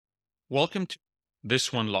Welcome to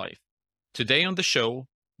This One Life. Today on the show,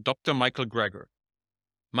 Dr. Michael Greger.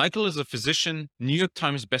 Michael is a physician, New York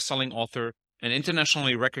Times bestselling author, and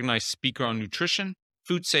internationally recognized speaker on nutrition,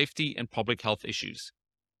 food safety, and public health issues.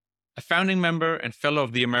 A founding member and fellow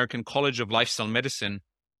of the American College of Lifestyle Medicine,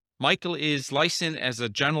 Michael is licensed as a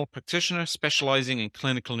general practitioner specializing in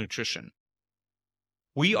clinical nutrition.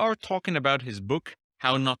 We are talking about his book,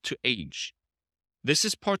 How Not to Age. This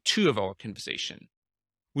is part 2 of our conversation.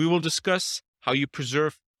 We will discuss how you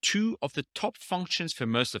preserve two of the top functions for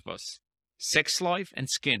most of us, sex life and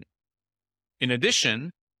skin. In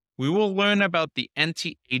addition, we will learn about the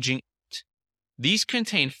anti-aging act. These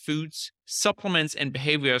contain foods, supplements, and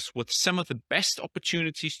behaviors with some of the best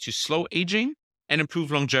opportunities to slow aging and improve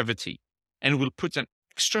longevity, and will put an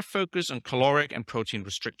extra focus on caloric and protein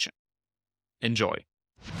restriction. Enjoy.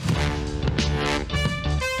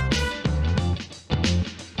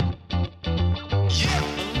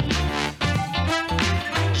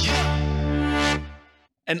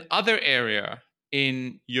 Another area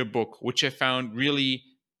in your book, which I found really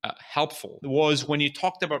helpful, was when you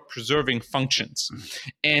talked about preserving functions.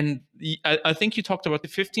 And I think you talked about the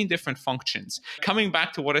 15 different functions. Coming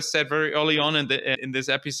back to what I said very early on in this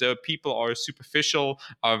episode, people are superficial,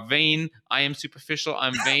 are vain. I am superficial,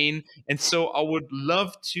 I'm vain. And so I would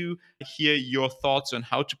love to hear your thoughts on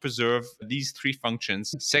how to preserve these 3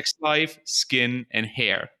 functions: sex life, skin, and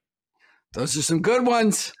hair. Those are some good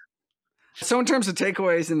ones. So in terms of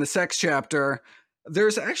takeaways in the sex chapter,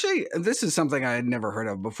 there's actually, this is something I had never heard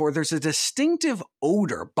of before. There's a distinctive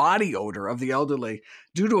odor, body odor of the elderly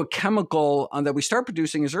due to a chemical that we start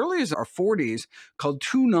producing as early as our 40s called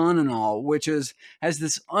 2-nonanol, which has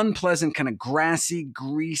this unpleasant kind of grassy,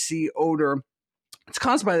 greasy odor. It's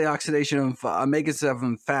caused by the oxidation of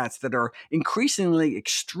omega-7 fats that are increasingly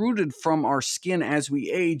extruded from our skin as we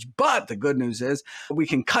age. But the good news is we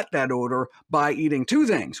can cut that odor by eating 2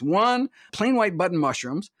 things. 1, plain white button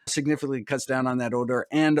mushrooms significantly cuts down on that odor,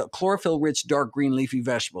 and chlorophyll-rich dark green leafy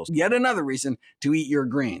vegetables. Yet another reason to eat your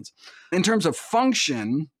greens. In terms of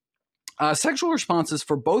function, sexual responses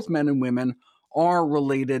for both men and women are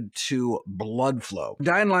related to blood flow.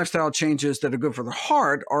 Diet and lifestyle changes that are good for the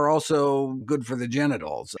heart are also good for the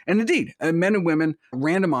genitals. And indeed, men and women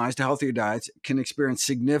randomized to healthier diets can experience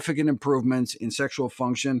significant improvements in sexual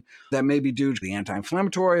function that may be due to the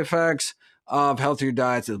anti-inflammatory effects of healthier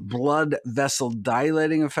diets, the blood vessel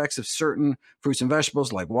dilating effects of certain fruits and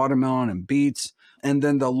vegetables like watermelon and beets, and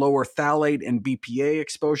then the lower phthalate and BPA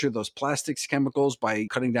exposure, those plastics chemicals, by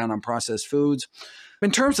cutting down on processed foods. In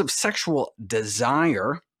terms of sexual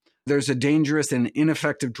desire, there's a dangerous and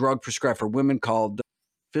ineffective drug prescribed for women called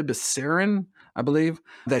fibicerin, I believe,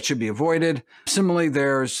 that should be avoided. Similarly,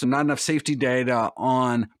 there's not enough safety data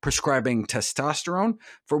on prescribing testosterone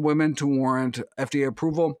for women to warrant FDA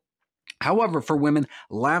approval. However, for women,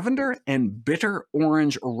 lavender and bitter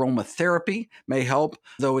orange aromatherapy may help,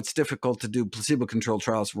 though it's difficult to do placebo-controlled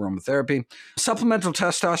trials for aromatherapy. Supplemental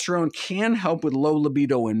testosterone can help with low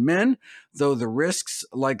libido in men, though the risks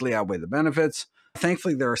likely outweigh the benefits.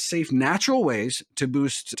 Thankfully, there are safe, natural ways to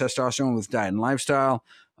boost testosterone with diet and lifestyle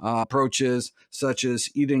approaches, such as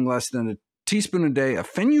eating less than a teaspoon a day of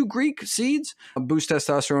fenugreek seeds, boost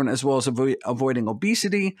testosterone, as well as avoiding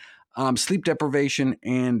obesity, sleep deprivation,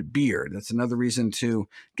 and beard. That's another reason to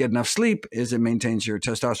get enough sleep, is it maintains your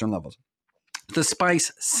testosterone levels. The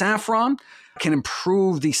spice saffron can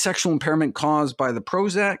improve the sexual impairment caused by the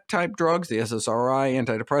Prozac-type drugs, the SSRI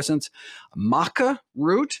antidepressants. Maca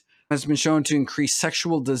root has been shown to increase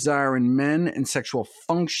sexual desire in men and sexual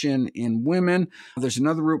function in women. There's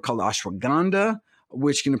another root called ashwagandha,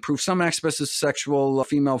 which can improve some aspects of sexual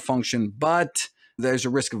female function, but there's a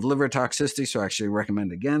risk of liver toxicity, so I actually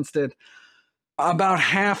recommend against it. About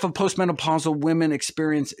half of postmenopausal women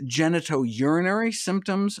experience genitourinary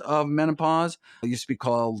symptoms of menopause. It used to be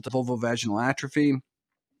called vulvovaginal atrophy.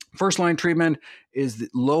 First-line treatment is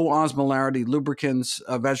low osmolarity lubricants,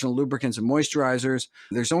 vaginal lubricants and moisturizers.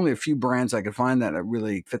 There's only a few brands I could find that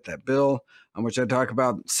really fit that bill, which I talk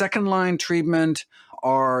about. Second-line treatment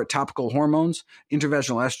are topical hormones,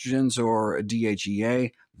 intravaginal estrogens or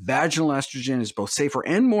DHEA. Vaginal estrogen is both safer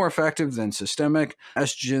and more effective than systemic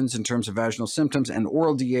estrogens in terms of vaginal symptoms, and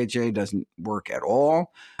oral DHEA doesn't work at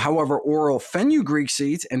all. However, oral fenugreek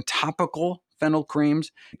seeds and topical fennel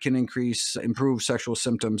creams can improve sexual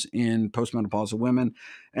symptoms in postmenopausal women.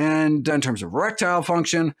 And in terms of erectile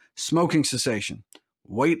function, smoking cessation,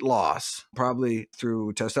 weight loss, probably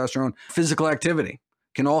through testosterone, physical activity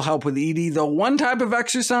can all help with ED, though one type of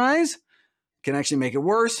exercise can actually make it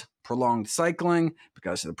worse. prolonged cycling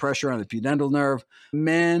because of the pressure on the pudendal nerve.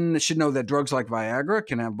 Men should know that drugs like Viagra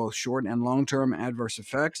can have both short and long-term adverse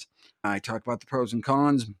effects. I talk about the pros and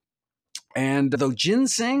cons. And though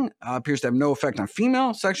ginseng appears to have no effect on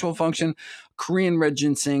female sexual function, Korean red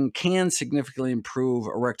ginseng can significantly improve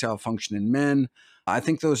erectile function in men. I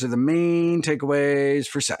think those are the main takeaways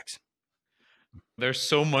for sex. There's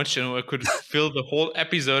so much, I could fill the whole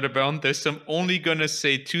episode around this. I'm only gonna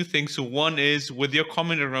say two things. One is, with your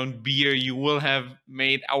comment around beer, you will have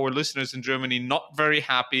made our listeners in Germany not very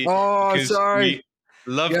happy because Sorry.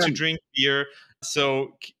 we love to drink beer.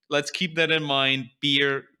 So let's keep that in mind.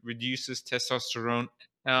 Beer reduces testosterone,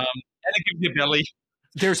 and it gives you a belly.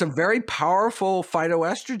 There's a very powerful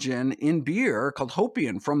phytoestrogen in beer called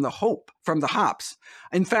hopium from the hops.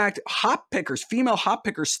 In fact, female hop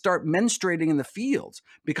pickers start menstruating in the fields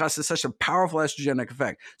because it's such a powerful estrogenic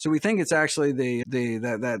effect. So we think it's actually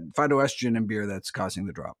that phytoestrogen in beer that's causing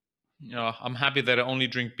the drop. I'm happy that I only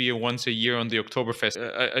drink beer once a year on the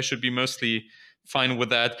Oktoberfest. I should be mostly fine with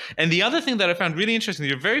that. And the other thing that I found really interesting,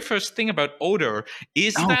 your very first thing about odor,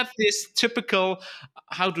 is that this typical,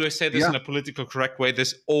 how do I say this in a political correct way,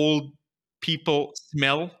 this old people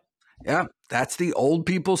smell? Yeah, that's the old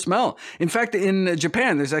people smell. In fact, in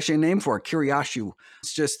Japan, there's actually a name for it, kiriyashu.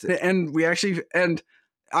 It's just,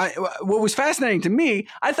 what was fascinating to me,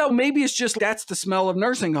 I thought maybe it's just that's the smell of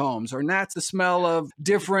nursing homes, or that's the smell of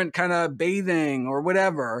different kind of bathing or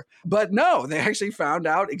whatever. But no, they actually found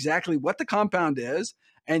out exactly what the compound is.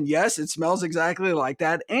 And yes, it smells exactly like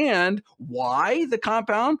that, and why the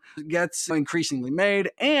compound gets increasingly made.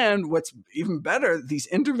 And what's even better, these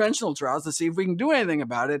interventional trials to see if we can do anything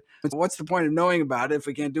about it. What's the point of knowing about it if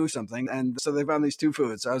we can't do something? And so they found these two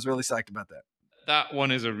foods. So I was really psyched about that. That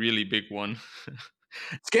one is a really big one.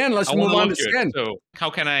 Skin, let's move on to skin. So how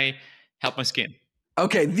can I help my skin?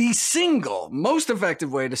 Okay, the single most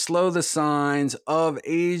effective way to slow the signs of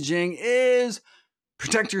aging is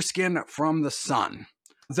protect your skin from the sun.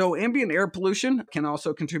 Though ambient air pollution can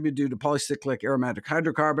also contribute due to polycyclic aromatic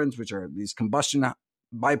hydrocarbons, which are these combustion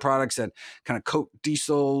byproducts that kind of coat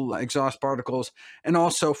diesel exhaust particles, and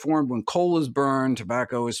also formed when coal is burned,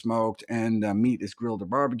 tobacco is smoked, and meat is grilled or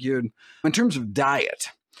barbecued. In terms of diet,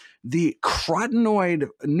 the carotenoid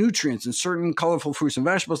nutrients in certain colorful fruits and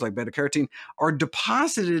vegetables like beta-carotene are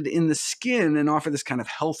deposited in the skin and offer this kind of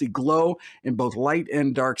healthy glow in both light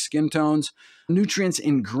and dark skin tones. Nutrients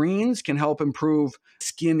in greens can help improve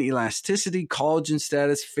skin elasticity, collagen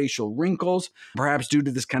status, facial wrinkles, perhaps due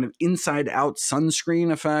to this kind of inside-out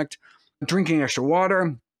sunscreen effect. Drinking extra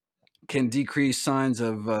water can decrease signs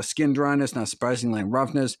of skin dryness, not surprisingly, and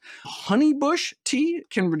roughness. Honeybush tea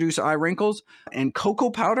can reduce eye wrinkles, and cocoa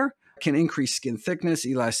powder can increase skin thickness,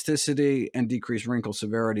 elasticity, and decrease wrinkle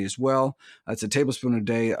severity as well. That's a tablespoon a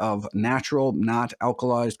day of natural, not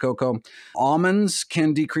alkalized cocoa. Almonds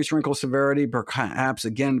can decrease wrinkle severity, perhaps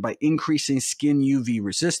again by increasing skin UV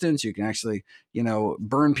resistance. You can actually,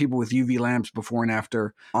 burn people with UV lamps before and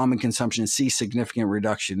after almond consumption, see significant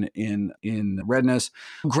reduction in redness.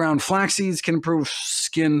 Ground flax seeds can improve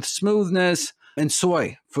skin smoothness, and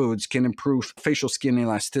soy foods can improve facial skin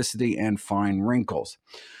elasticity and fine wrinkles.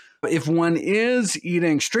 If one is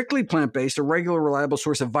eating strictly plant-based, a regular, reliable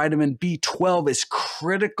source of vitamin B12 is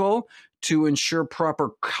critical to ensure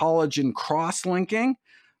proper collagen cross-linking,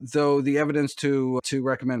 though the evidence to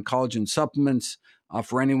recommend collagen supplements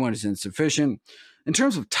for anyone is insufficient. In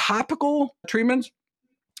terms of topical treatments,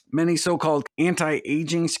 many so-called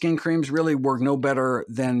anti-aging skin creams really work no better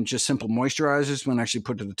than just simple moisturizers when actually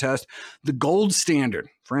put to the test. The gold standard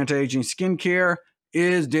for anti-aging skincare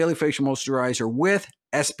is daily facial moisturizer with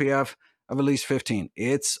SPF of at least 15.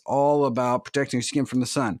 It's all about protecting your skin from the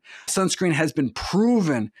sun. Sunscreen has been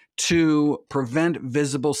proven to prevent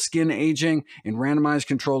visible skin aging in randomized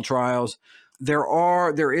controlled trials.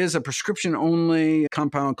 There is a prescription-only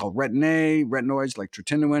compound called retinoids like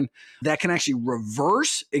tretinoin, that can actually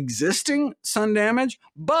reverse existing sun damage,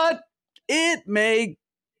 but it may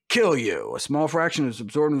kill you. A small fraction is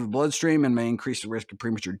absorbed in the bloodstream and may increase the risk of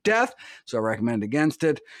premature death, so I recommend against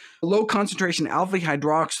it. Low concentration alpha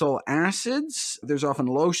hydroxyl acids, there's often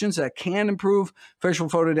lotions that can improve facial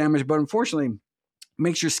photo damage, but unfortunately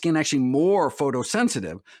makes your skin actually more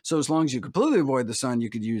photosensitive. So as long as you completely avoid the sun, you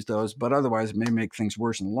could use those, but otherwise it may make things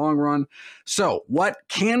worse in the long run. So what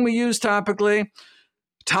can we use topically?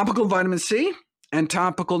 Topical vitamin C and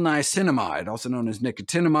topical niacinamide, also known as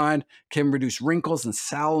nicotinamide, can reduce wrinkles and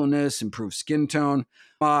sallowness, improve skin tone.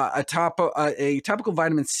 A topical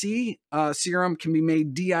vitamin C serum can be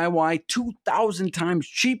made DIY 2,000 times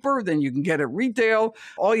cheaper than you can get at retail.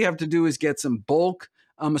 All you have to do is get some bulk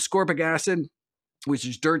ascorbic acid, which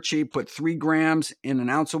is dirt cheap. Put 3 grams in an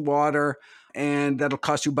ounce of water, and that'll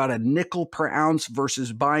cost you about a nickel per ounce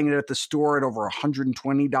versus buying it at the store at over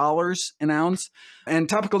 $120 an ounce. And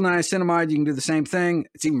topical niacinamide, you can do the same thing.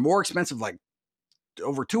 It's even more expensive, like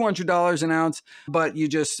over $200 an ounce, but you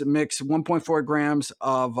just mix 1.4 grams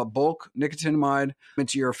of a bulk nicotinamide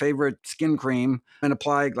into your favorite skin cream and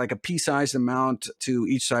apply like a pea-sized amount to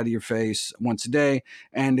each side of your face once a day.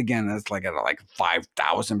 And again, that's like at a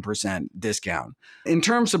 5,000% discount. In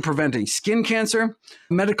terms of preventing skin cancer,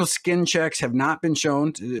 medical skin checks have not been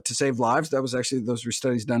shown to save lives. Those were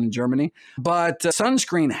studies done in Germany. But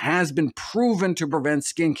sunscreen has been proven to prevent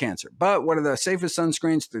skin cancer. But what are the safest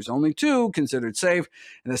sunscreens? There's only 2 considered safe.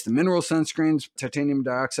 And that's the mineral sunscreens, titanium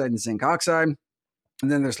dioxide and zinc oxide.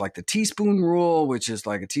 And then there's like the teaspoon rule, which is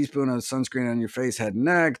like a teaspoon of sunscreen on your face, head and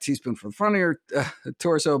neck, teaspoon for the front of your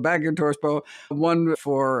torso, back of your torso, 1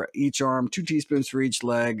 for each arm, 2 teaspoons for each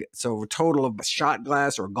leg. So a total of a shot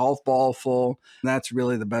glass or a golf ball full. And that's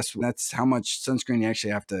really the best. That's how much sunscreen you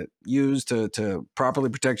actually have to use to properly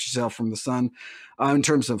protect yourself from the sun in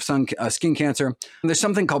terms of skin cancer. And there's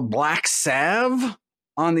something called black salve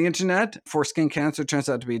on the internet for skin cancer. It turns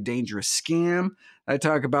out to be a dangerous scam. I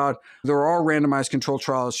talk about there are randomized controlled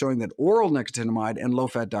trials showing that oral nicotinamide and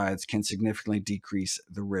low-fat diets can significantly decrease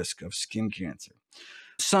the risk of skin cancer.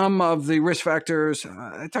 Some of the risk factors,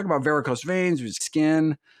 I talk about varicose veins, which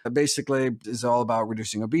skin basically is all about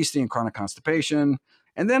reducing obesity and chronic constipation.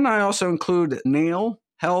 And then I also include nail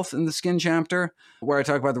health in the skin chapter, where I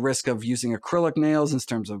talk about the risk of using acrylic nails in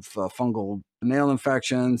terms of fungal nail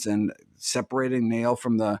infections and separating nail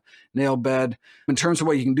from the nail bed. In terms of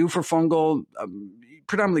what you can do for fungal,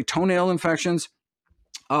 predominantly toenail infections,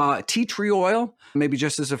 tea tree oil may be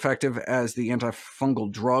just as effective as the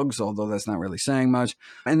antifungal drugs, although that's not really saying much.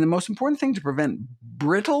 And the most important thing to prevent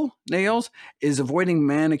brittle nails is avoiding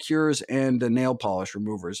manicures and nail polish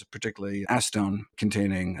removers, particularly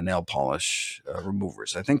acetone-containing nail polish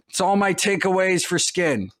removers. I think it's all my takeaways for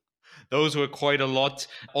skin. Those were quite a lot.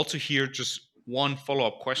 Also here, just one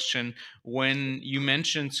follow-up question. When you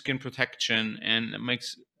mentioned skin protection, and it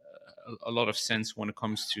makes a lot of sense when it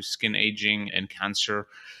comes to skin aging and cancer,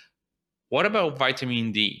 what about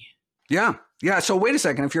vitamin D? Yeah. So wait a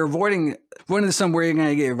second. If you're avoiding the sun, where are you going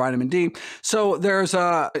to get your vitamin D? So there's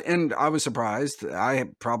and I was surprised. I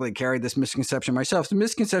probably carried this misconception myself. The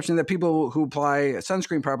misconception that people who apply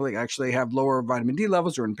sunscreen properly actually have lower vitamin D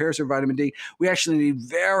levels or impairs their vitamin D. We actually need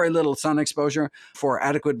very little sun exposure for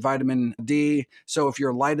adequate vitamin D. So if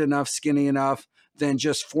you're light enough, skinny enough, then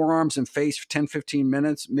just forearms and face for 10, 15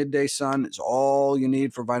 minutes, midday sun is all you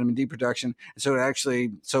need for vitamin D production.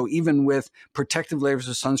 And so even with protective layers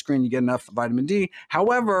of sunscreen, you get enough vitamin D.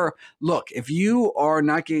 However, look, if you are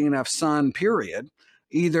not getting enough sun, period,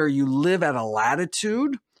 either you live at a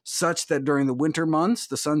latitude such that during the winter months,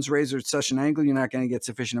 the sun's rays are at such an angle, you're not going to get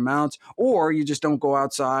sufficient amounts, or you just don't go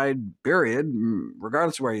outside, period,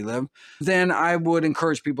 regardless of where you live, then I would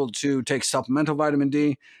encourage people to take supplemental vitamin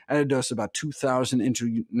D at a dose of about 2,000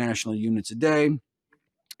 international units a day.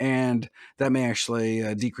 And that may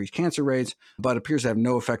actually decrease cancer rates, but appears to have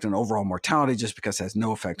no effect on overall mortality just because it has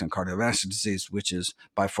no effect on cardiovascular disease, which is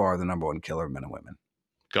by far the number 1 killer of men and women.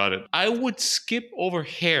 Got it. I would skip over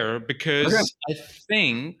hair because I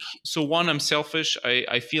think, so one, I'm selfish.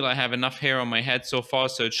 I feel I have enough hair on my head so far,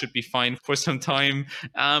 so it should be fine for some time.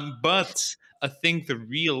 But I think the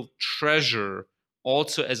real treasure,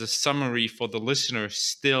 also as a summary for the listener,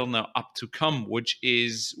 still now up to come, which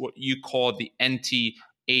is what you call the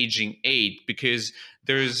anti-aging aid. Because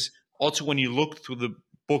there's also, when you look through the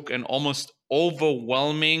book, an almost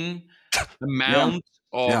overwhelming amount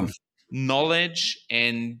of knowledge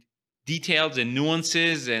and details and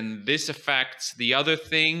nuances, and this affects the other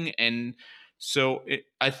thing. And so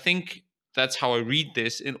I think that's how I read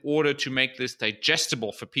this, in order to make this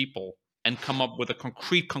digestible for people and come up with a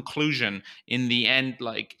concrete conclusion in the end,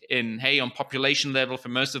 like on population level for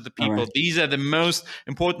most of the people, these are the most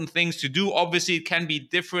important things to do. Obviously, it can be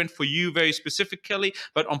different for you very specifically,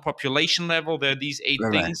 but on population level, there are these 8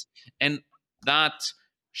 things. And that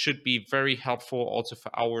should be very helpful also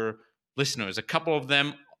for our listeners. A couple of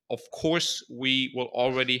them, of course, we will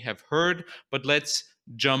already have heard, but let's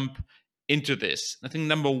jump into this. I think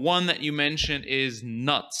number 1 that you mentioned is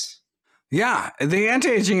nuts. Yeah, the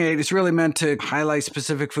anti-aging aid is really meant to highlight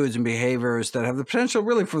specific foods and behaviors that have the potential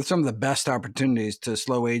really for some of the best opportunities to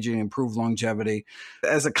slow aging, improve longevity.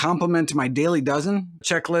 As a complement to my daily dozen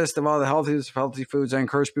checklist of all the healthy foods, I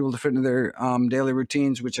encourage people to fit into their daily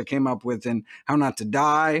routines, which I came up with in How Not to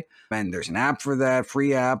Die. And there's an app for that,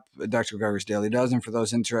 free app, Dr. Greger's Daily Dozen for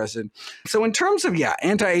those interested. So in terms of,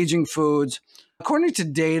 anti-aging foods, According to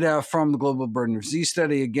data from the Global Burden of Disease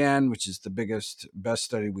Study, again, which is the best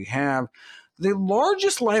study we have, the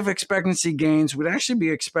largest life expectancy gains would actually be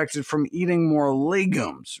expected from eating more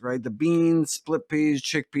legumes, right? The beans, split peas,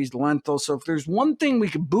 chickpeas, lentils. So if there's one thing we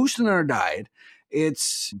could boost in our diet,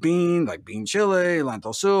 it's bean chili,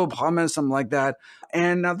 lentil soup, hummus, something like that.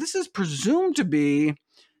 And now this is presumed to be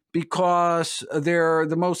because they're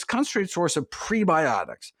the most concentrated source of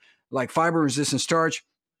prebiotics, like fiber-resistant starch,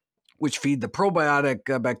 which feed the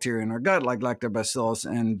probiotic bacteria in our gut, like lactobacillus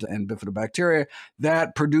and bifidobacteria,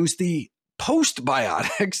 that produce the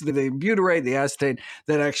postbiotics, the butyrate, the acetate,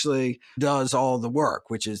 that actually does all the work,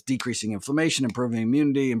 which is decreasing inflammation, improving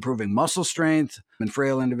immunity, improving muscle strength in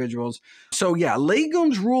frail individuals. So yeah,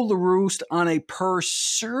 legumes rule the roost on a per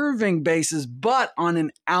serving basis, but on an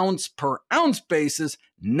ounce per ounce basis,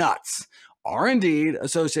 nuts are indeed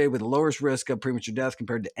associated with the lowest risk of premature death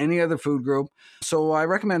compared to any other food group. So I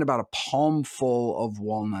recommend about a palmful of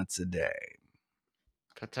walnuts a day.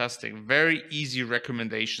 Fantastic. Very easy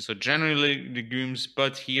recommendation. So generally legumes,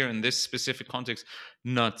 but here in this specific context,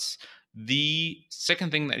 nuts. The second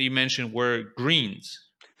thing that you mentioned were greens.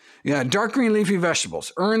 Yeah, dark green leafy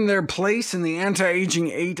vegetables earn their place in the anti-aging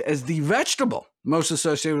 8 as the vegetable most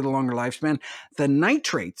associated with a longer lifespan. The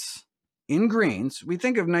nitrates in greens, we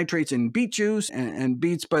think of nitrates in beet juice and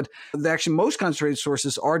beets, but the actually most concentrated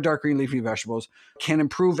sources are dark green leafy vegetables, can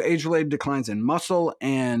improve age-related declines in muscle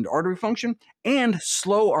and artery function, and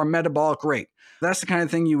slow our metabolic rate. That's the kind of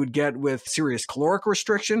thing you would get with serious caloric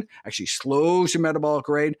restriction, actually slows your metabolic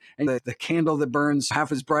rate, and the candle that burns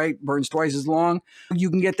half as bright burns twice as long. You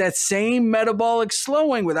can get that same metabolic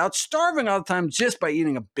slowing without starving all the time just by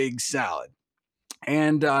eating a big salad.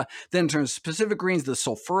 And then in terms of specific greens, the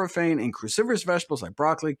sulforaphane in cruciferous vegetables like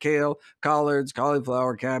broccoli, kale, collards,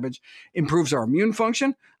 cauliflower, cabbage improves our immune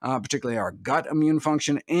function, particularly our gut immune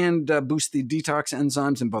function, and boosts the detox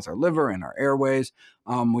enzymes in both our liver and our airways,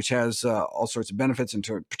 which has all sorts of benefits,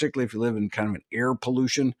 particularly if you live in kind of an air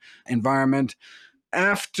pollution environment.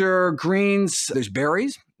 After greens, there's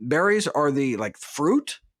berries. Berries are the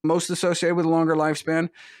fruit most associated with a longer lifespan.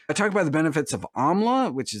 I talk about the benefits of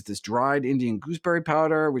amla, which is this dried Indian gooseberry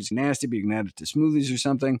powder, which is nasty, but you can add it to smoothies or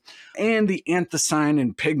something, and the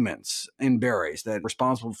anthocyanin pigments in berries that are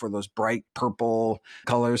responsible for those bright purple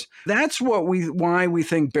colors. That's why we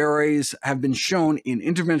think berries have been shown in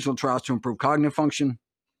interventional trials to improve cognitive function,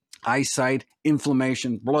 eyesight,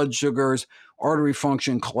 inflammation, blood sugars, artery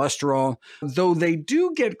function, cholesterol, though they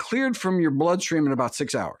do get cleared from your bloodstream in about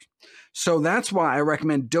 6 hours. So that's why I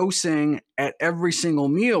recommend dosing at every single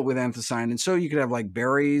meal with anthocyanin. So you could have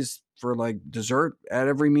berries for dessert at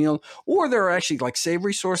every meal, or there are actually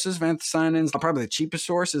savory sources of anthocyanins. Probably the cheapest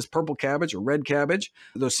source is purple cabbage or red cabbage,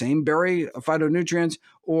 those same berry phytonutrients,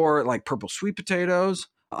 or purple sweet potatoes.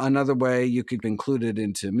 Another way you could include it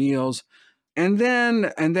into meals. And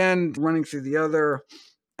then running through the other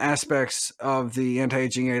aspects of the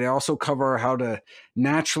anti-aging aid, I also cover how to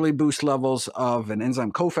naturally boost levels of an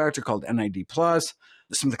enzyme cofactor called NAD+,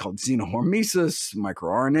 something called xenohormesis,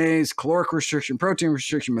 microRNAs, caloric restriction, protein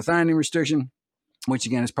restriction, methionine restriction, which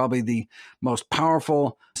again is probably the most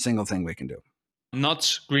powerful single thing we can do.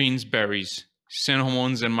 Nuts, greens, berries,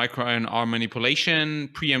 xenohormones and microRNA manipulation,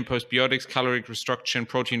 pre and postbiotics, caloric restriction,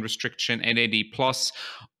 protein restriction, NAD+.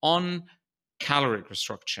 On caloric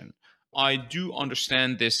restriction, I do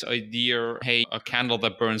understand this idea, hey, a candle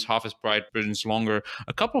that burns half as bright burns longer.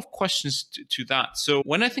 A couple of questions to that. So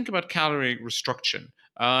when I think about calorie restriction,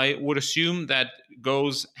 I would assume that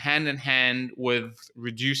goes hand in hand with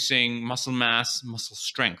reducing muscle mass, muscle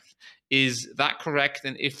strength. Is that correct?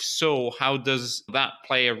 And if so, how does that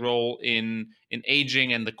play a role in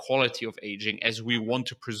aging and the quality of aging as we want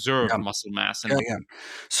to preserve muscle mass?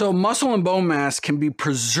 So muscle and bone mass can be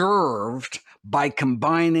preserved by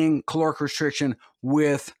combining caloric restriction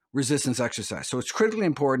with resistance exercise. So it's critically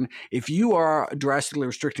important. If you are drastically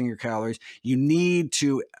restricting your calories, you need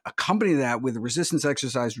to accompany that with a resistance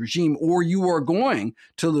exercise regime, or you are going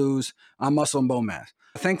to lose muscle and bone mass.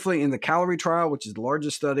 Thankfully, in the calorie trial, which is the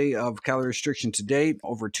largest study of calorie restriction to date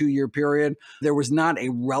over a 2-year period, there was not a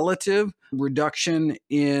relative reduction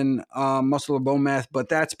in muscle or bone mass, but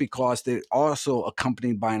that's because they're also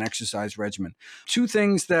accompanied by an exercise regimen. Two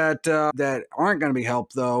things that aren't going to be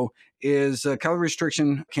helped, though, is calorie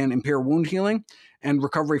restriction can impair wound healing and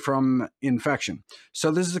recovery from infection.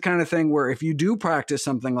 So this is the kind of thing where if you do practice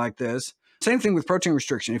something like this, same thing with protein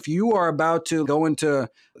restriction. If you are about to go into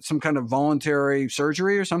some kind of voluntary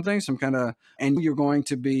surgery or something, and you're going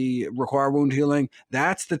to require wound healing,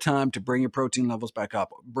 that's the time to bring your protein levels back up,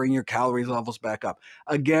 bring your calorie levels back up.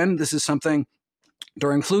 Again, this is something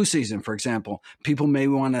During flu season, for example, people may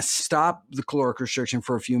want to stop the caloric restriction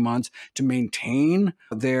for a few months to maintain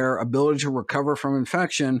their ability to recover from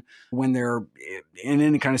infection when they're in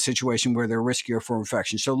any kind of situation where they're riskier for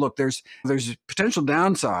infection. So look, there's potential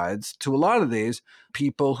downsides to a lot of these.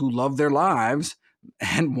 People who love their lives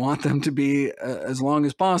and want them to be as long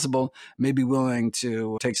as possible may be willing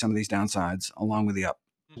to take some of these downsides along with the up.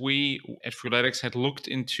 We at Freeletics had looked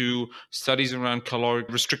into studies around caloric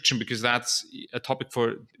restriction because that's a topic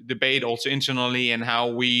for debate also internally and how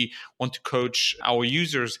we want to coach our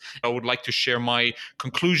users. I would like to share my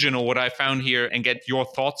conclusion or what I found here and get your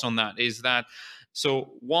thoughts on that. Is that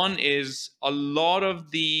so one is a lot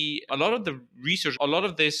of the research, a lot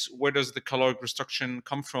of this, where does the caloric restriction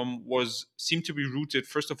come from, seemed to be rooted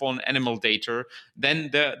first of all in animal data. Then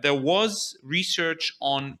there was research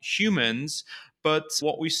on humans. But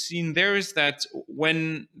what we've seen there is that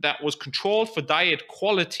when that was controlled for diet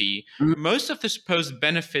quality, most of the supposed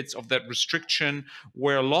benefits of that restriction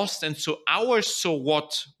were lost. And so our so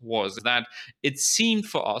what was that it seemed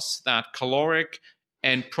for us that caloric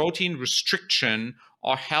and protein restriction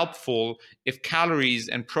are helpful if calories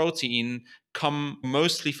and protein come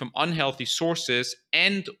mostly from unhealthy sources,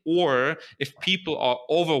 and or if people are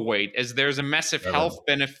overweight, as there's a massive health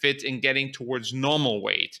benefit in getting towards normal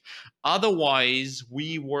weight. Otherwise,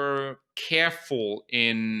 we were careful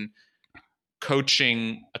in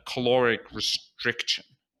coaching a caloric restriction.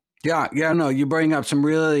 Yeah, no, you bring up some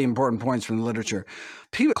really important points from the literature.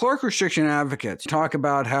 Caloric restriction advocates talk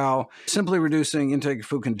about how simply reducing intake of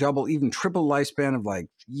food can double, even triple lifespan of like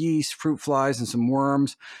yeast, fruit flies, and some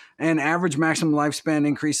worms. And average maximum lifespan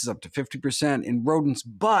increases up to 50% in rodents.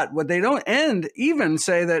 But what they don't even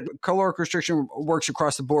say that caloric restriction works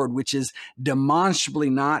across the board, which is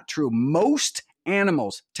demonstrably not true. Most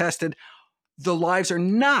animals tested, the lives are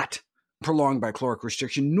not prolonged by caloric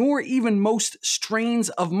restriction, nor even most strains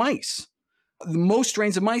of mice. Most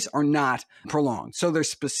strains of mice are not prolonged. So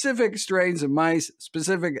there's specific strains of mice,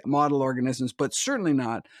 specific model organisms, but certainly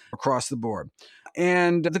not across the board.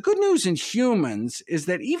 And the good news in humans is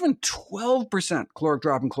that even 12% caloric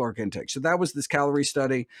drop in caloric intake, so that was this calorie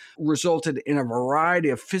study, resulted in a variety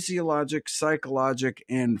of physiologic, psychologic,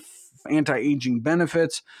 and anti-aging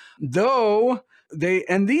benefits, though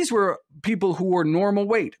these were people who were normal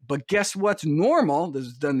weight. But guess what's normal? This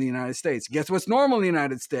is done in the United States. Guess what's normal in the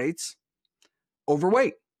United States?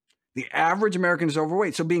 Overweight. The average American is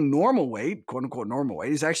overweight. So being normal weight, quote unquote normal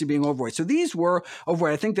weight, is actually being overweight. So these were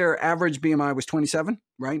overweight. I think their average BMI was 27,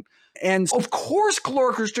 right? And of course,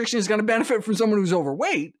 caloric restriction is going to benefit from someone who's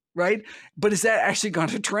overweight, right? But is that actually going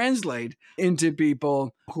to translate into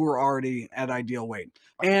people who are already at ideal weight?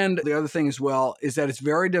 And the other thing as well is that it's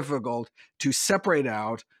very difficult to separate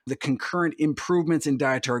out the concurrent improvements in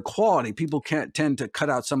dietary quality. People tend to cut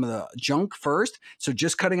out some of the junk first. So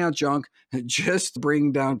just cutting out junk, just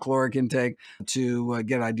bringing down caloric intake to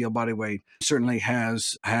get ideal body weight certainly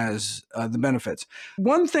has the benefits.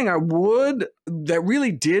 One thing that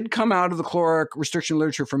really did come out of the caloric restriction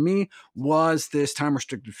literature for me was this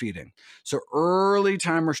time-restricted feeding. So early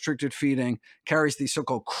time-restricted feeding carries these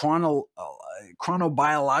so-called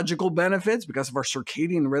chronobiological benefits because of our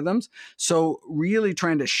circadian rhythms. So really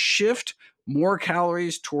trying to shift more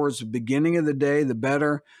calories towards the beginning of the day, the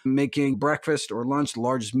better. Making breakfast or lunch the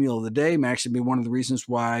largest meal of the day may actually be one of the reasons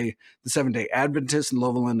why the Seventh-day Adventists in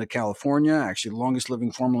Loma, California, actually the longest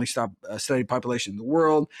living formerly studied population in the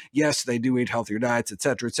world. Yes, they do eat healthier diets, et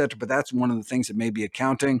cetera, but that's one of the things that may be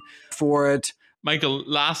accounting for it. Michael,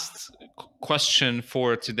 last question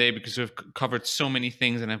for today, because we've covered so many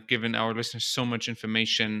things and I've given our listeners so much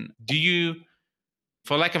information. Do you,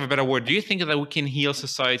 for lack of a better word, do you think that we can heal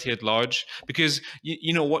society at large? Because,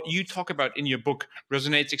 you know, what you talk about in your book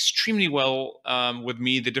resonates extremely well with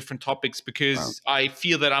me, the different topics, because I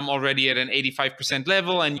feel that I'm already at an 85%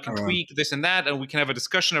 level and you can tweak this and that, and we can have a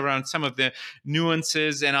discussion around some of the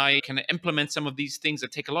nuances, and I can implement some of these things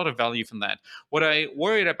that take a lot of value from that. What I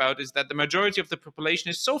worried about is that the majority of the population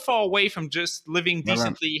is so far away from just living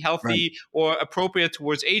decently healthy or appropriate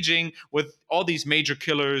towards aging, with all these major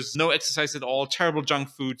killers, no exercise at all, terrible junk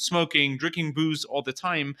food, smoking, drinking booze all the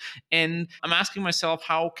time. And I'm asking myself,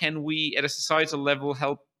 how can we at a societal level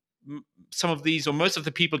help some of these or most of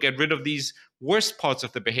the people get rid of these worst parts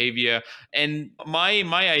of the behavior? And my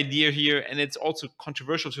idea here, and it's also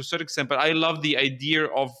controversial to a certain extent, but I love the idea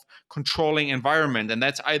of controlling environment, and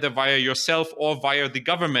that's either via yourself or via the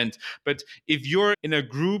government. But if you're in a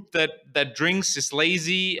group that drinks, is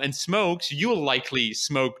lazy, and smokes, you'll likely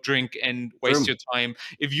smoke, drink, and waste True. your time.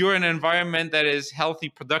 If you're in an environment that is healthy,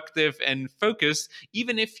 productive, and focused,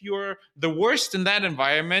 even if you're the worst in that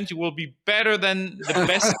environment, you will be better than the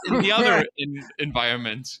best in the other Right.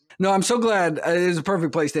 environment. No, I'm so glad it is a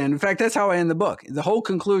perfect place to end. In fact, that's how I end the book. The whole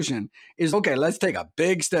conclusion is, okay, let's take a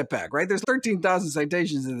big step back, right? There's 13,000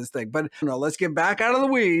 citations in this thing, but let's get back out of the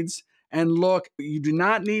weeds and look. You do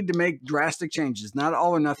not need to make drastic changes, not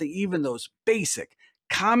all or nothing. Even those basic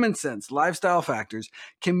common sense lifestyle factors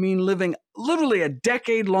can mean living literally a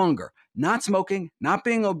decade longer, not smoking, not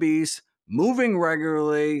being obese, moving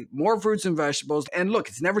regularly, more fruits and vegetables. And look,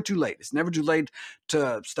 it's never too late. It's never too late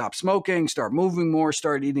to stop smoking, start moving more,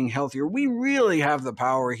 start eating healthier. We really have the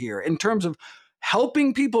power here in terms of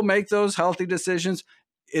helping people make those healthy decisions.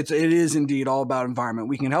 It is indeed all about environment.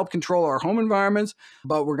 We can help control our home environments,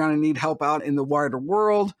 but we're going to need help out in the wider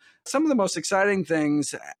world. Some of the most exciting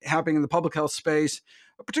things happening in the public health space,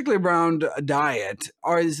 particularly around diet,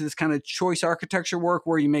 is this kind of choice architecture work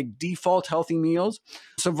where you make default healthy meals.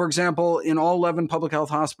 So, for example, in all 11 public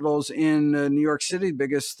health hospitals in New York City, the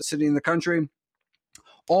biggest city in the country,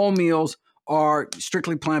 all meals are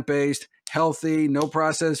strictly plant-based, healthy, no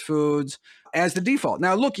processed foods as the default.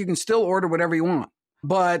 Now, look, you can still order whatever you want.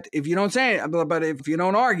 But if you don't say it, but if you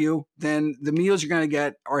don't argue, then the meals you're going to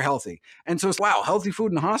get are healthy. And so it's, wow, healthy food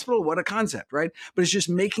in the hospital, what a concept, right? But it's just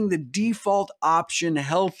making the default option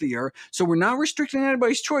healthier. So we're not restricting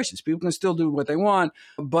anybody's choices. People can still do what they want,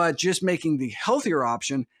 but just making the healthier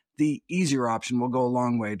option, the easier option, will go a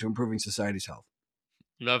long way to improving society's health.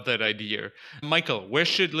 Love that idea. Michael, where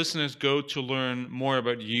should listeners go to learn more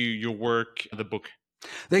about you, your work, the book?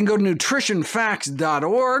 They can go to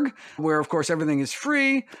nutritionfacts.org, where, of course, everything is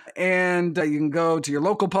free. And you can go to your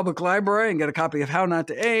local public library and get a copy of How Not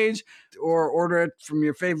to Age, or order it from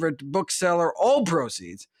your favorite bookseller. All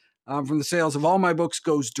proceeds from the sales of all my books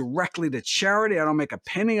goes directly to charity. I don't make a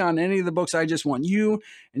penny on any of the books. I just want you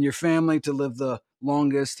and your family to live the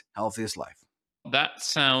longest, healthiest life. That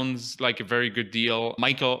sounds like a very good deal.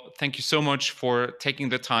 Michael, thank you so much for taking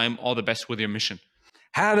the time. All the best with your mission.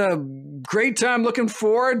 Had a great time. Looking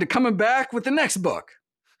forward to coming back with the next book.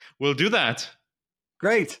 We'll do that.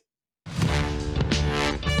 Great.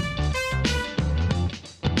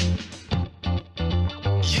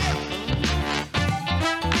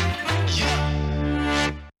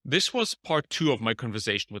 This was part 2 of my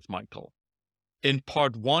conversation with Michael. In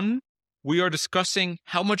part 1, we are discussing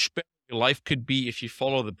how much better your life could be if you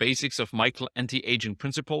follow the basics of Michael anti-aging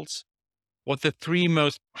principles, what the 3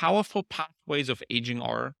 most powerful pathways of aging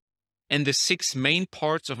are, and the 6 main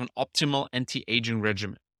parts of an optimal anti-aging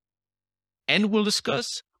regimen. And we'll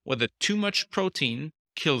discuss whether too much protein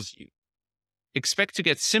kills you. Expect to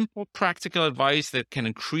get simple, practical advice that can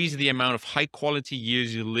increase the amount of high-quality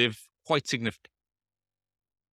years you live quite significantly.